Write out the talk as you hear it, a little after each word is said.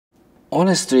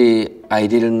Honestly, I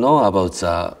didn't know about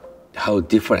how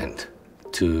different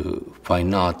to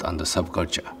fine art and the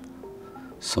subculture.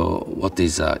 So what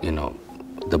is,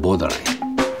 the borderline?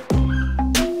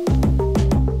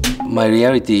 My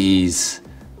reality is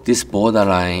this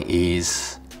borderline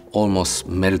is almost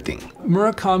melting.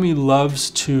 Murakami loves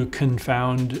to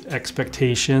confound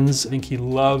expectations. I think he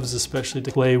loves especially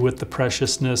to play with the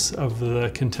preciousness of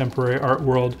the contemporary art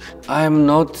world. I'm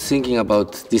not thinking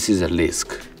about this is a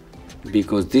risk,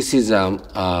 because this is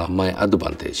my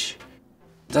advantage.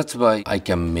 That's why I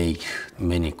can make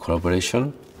many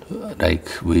collaborations, like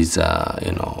with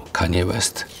Kanye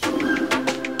West.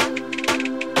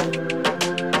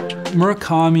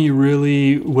 Murakami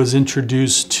really was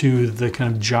introduced to the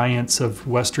kind of giants of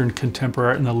Western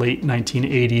contemporary art in the late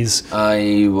 1980s.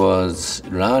 I was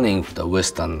learning the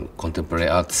Western contemporary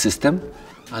art system,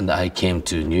 and I came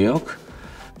to New York.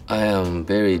 I am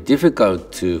very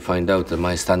difficult to find out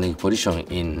my standing position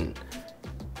in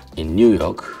New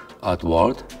York art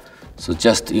world. So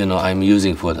just, I'm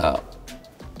using for the,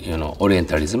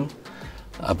 Orientalism,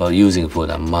 about using for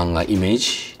the manga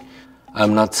image.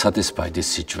 I'm not satisfied this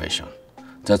situation.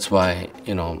 That's why,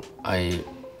 I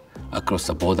across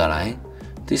the borderline.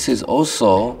 This is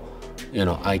also,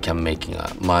 I can make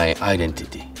my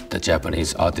identity, the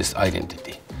Japanese artist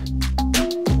identity.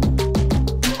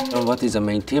 And what is the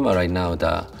main theme right now,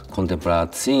 the contemporary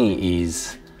art scene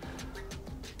is,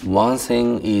 one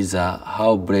thing is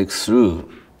how break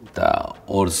through the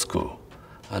old school,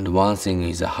 and one thing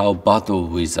is how battle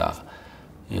with,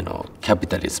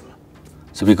 capitalism.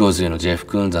 So because Jeff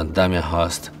Koons and Damien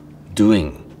Hirst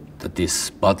doing this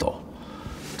battle,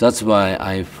 that's why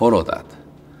I follow that.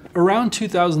 Around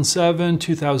 2007,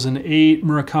 2008,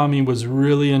 Murakami was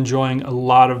really enjoying a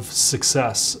lot of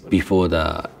success. Before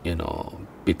the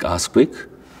big earthquake,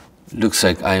 looks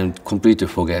like I completely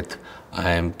forget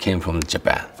I came from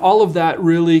Japan. All of that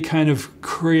really kind of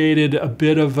created a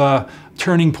bit of a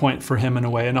turning point for him in a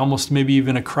way, and almost maybe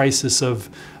even a crisis of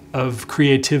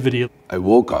creativity. I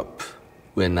woke up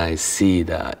when I see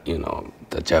the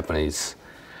the Japanese,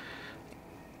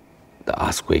 the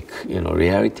earthquake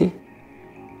reality.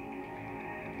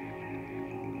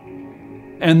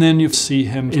 And then you see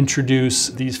him introduce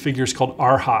these figures called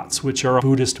arhats, which are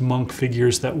Buddhist monk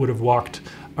figures that would have walked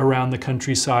around the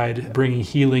countryside bringing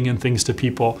healing and things to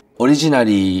people.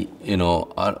 Originally,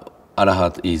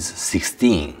 arahat is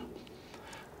 16.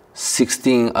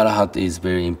 16 arahat is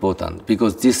very important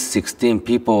because this 16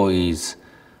 people is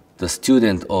the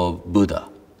student of Buddha.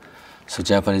 So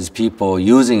Japanese people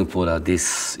using for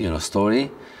this story,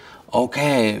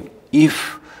 okay,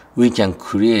 if we can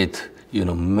create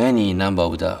many number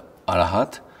of the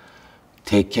arahat,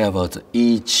 take care about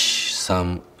each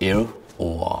some ill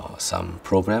or some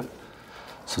problem.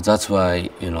 So that's why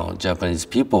Japanese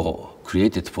people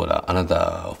created for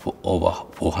another over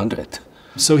 400.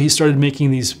 So he started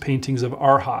making these paintings of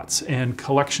arhats and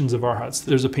collections of arhats.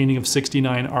 There's a painting of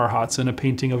 69 arhats and a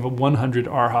painting of 100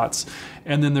 arhats.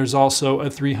 And then there's also a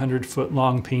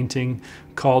 300-foot-long painting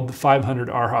called the 500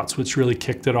 arhats, which really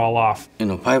kicked it all off.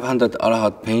 500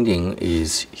 arahat painting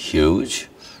is huge,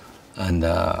 and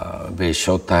very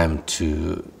short time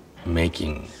to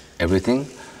making everything.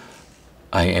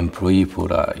 I employ for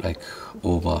like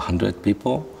over 100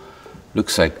 people.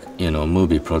 Looks like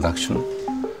movie production.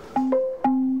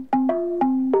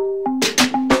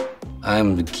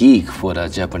 I'm the geek for the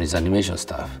Japanese animation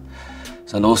stuff,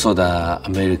 and also the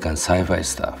American sci-fi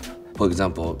stuff. For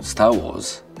example, Star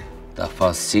Wars, the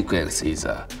first sequence is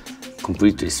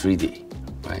completely 3D,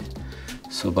 right?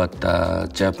 So, but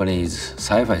Japanese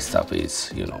sci-fi stuff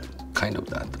is, kind of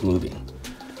that, moving,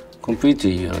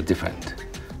 completely, different.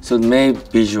 So, my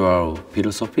visual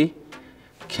philosophy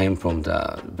came from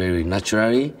the very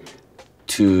naturally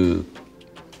to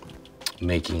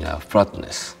making a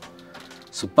flatness.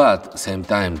 So, but at the same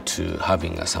time to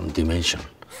having some dimension.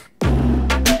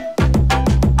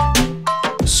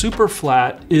 Super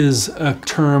flat is a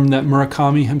term that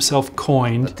Murakami himself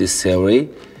coined. This theory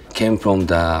came from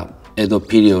the Edo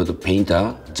period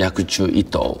painter Jakuchu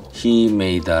Ito. He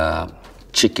made a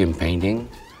chicken painting.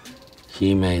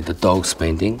 He made the dogs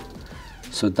painting.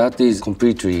 So that is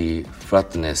completely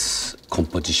flatness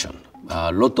composition.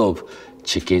 A lot of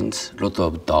chickens, a lot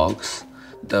of dogs.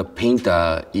 The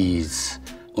painter is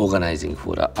organizing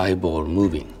for the eyeball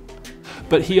moving.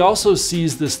 But he also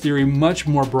sees this theory much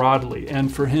more broadly, and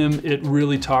for him it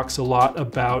really talks a lot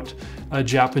about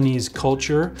Japanese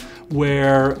culture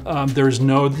where there's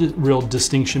no real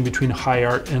distinction between high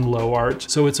art and low art.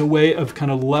 So it's a way of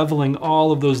kind of leveling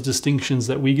all of those distinctions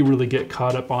that we really get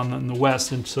caught up on in the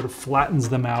West and sort of flattens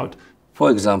them out. For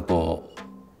example,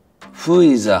 who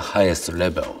is the highest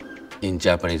level in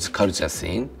Japanese culture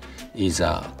scene is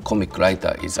a comic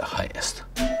writer is the highest.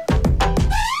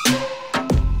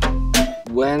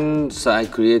 When I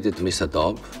created Mr.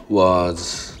 Dove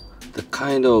was the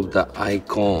kind of the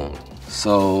icon.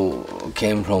 So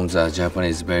came from the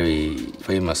Japanese very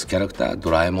famous character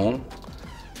Doraemon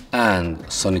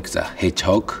and Sonic the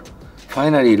Hedgehog.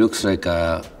 Finally looks like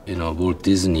a Walt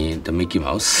Disney, the Mickey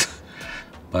Mouse.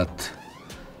 But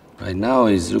right now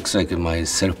it looks like my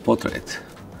self-portrait.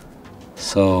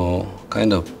 So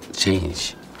kind of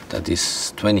change that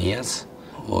is 20 years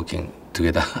working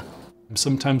together.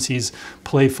 Sometimes he's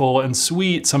playful and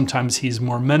sweet, sometimes he's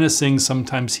more menacing,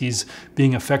 sometimes he's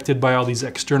being affected by all these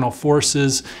external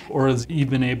forces, or is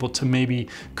even able to maybe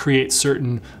create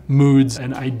certain moods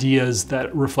and ideas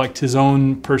that reflect his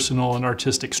own personal and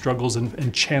artistic struggles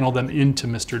and channel them into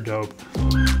Mr. Dope.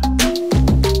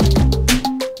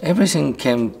 Everything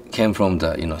came from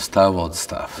the Star Wars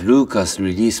stuff. Lucas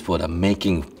released for the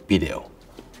making video.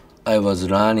 I was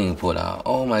learning for the,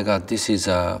 oh my God, this is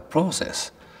a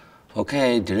process.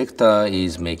 Okay, director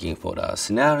is making for the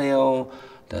scenario,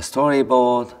 the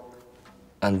storyboard,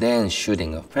 and then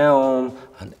shooting a film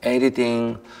and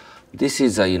editing. This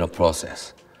is a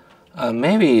process.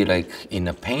 Maybe like in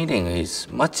a painting, it's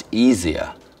much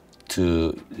easier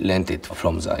to learn it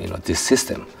from the this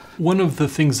system. One of the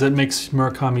things that makes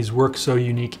Murakami's work so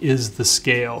unique is the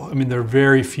scale. I mean, there are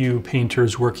very few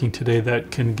painters working today that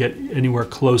can get anywhere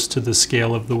close to the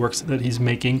scale of the works that he's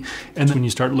making. And then when you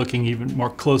start looking even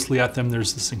more closely at them,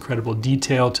 there's this incredible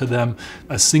detail to them.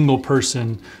 A single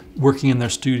person working in their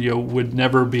studio would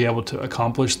never be able to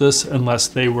accomplish this unless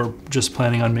they were just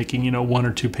planning on making, 1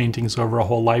 or 2 paintings over a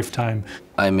whole lifetime.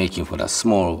 I'm making for the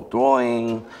small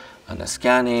drawing, and the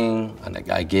scanning, and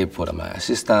I gave for my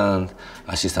assistant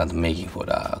making for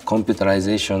the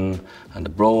computerization, and the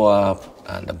blow up,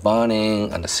 and the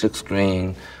burning, and the silk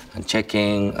screen, and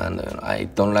checking, and I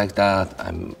don't like that.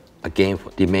 I'm again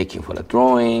for the making for the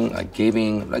drawing, I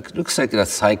giving, like looks like a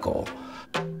cycle.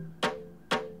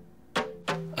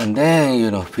 And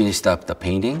then, finished up the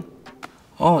painting.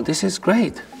 Oh, this is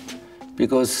great,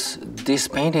 because this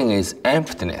painting is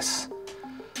emptiness.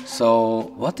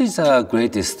 So what is the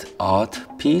greatest art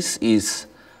piece is,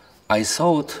 I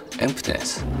thought,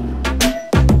 emptiness.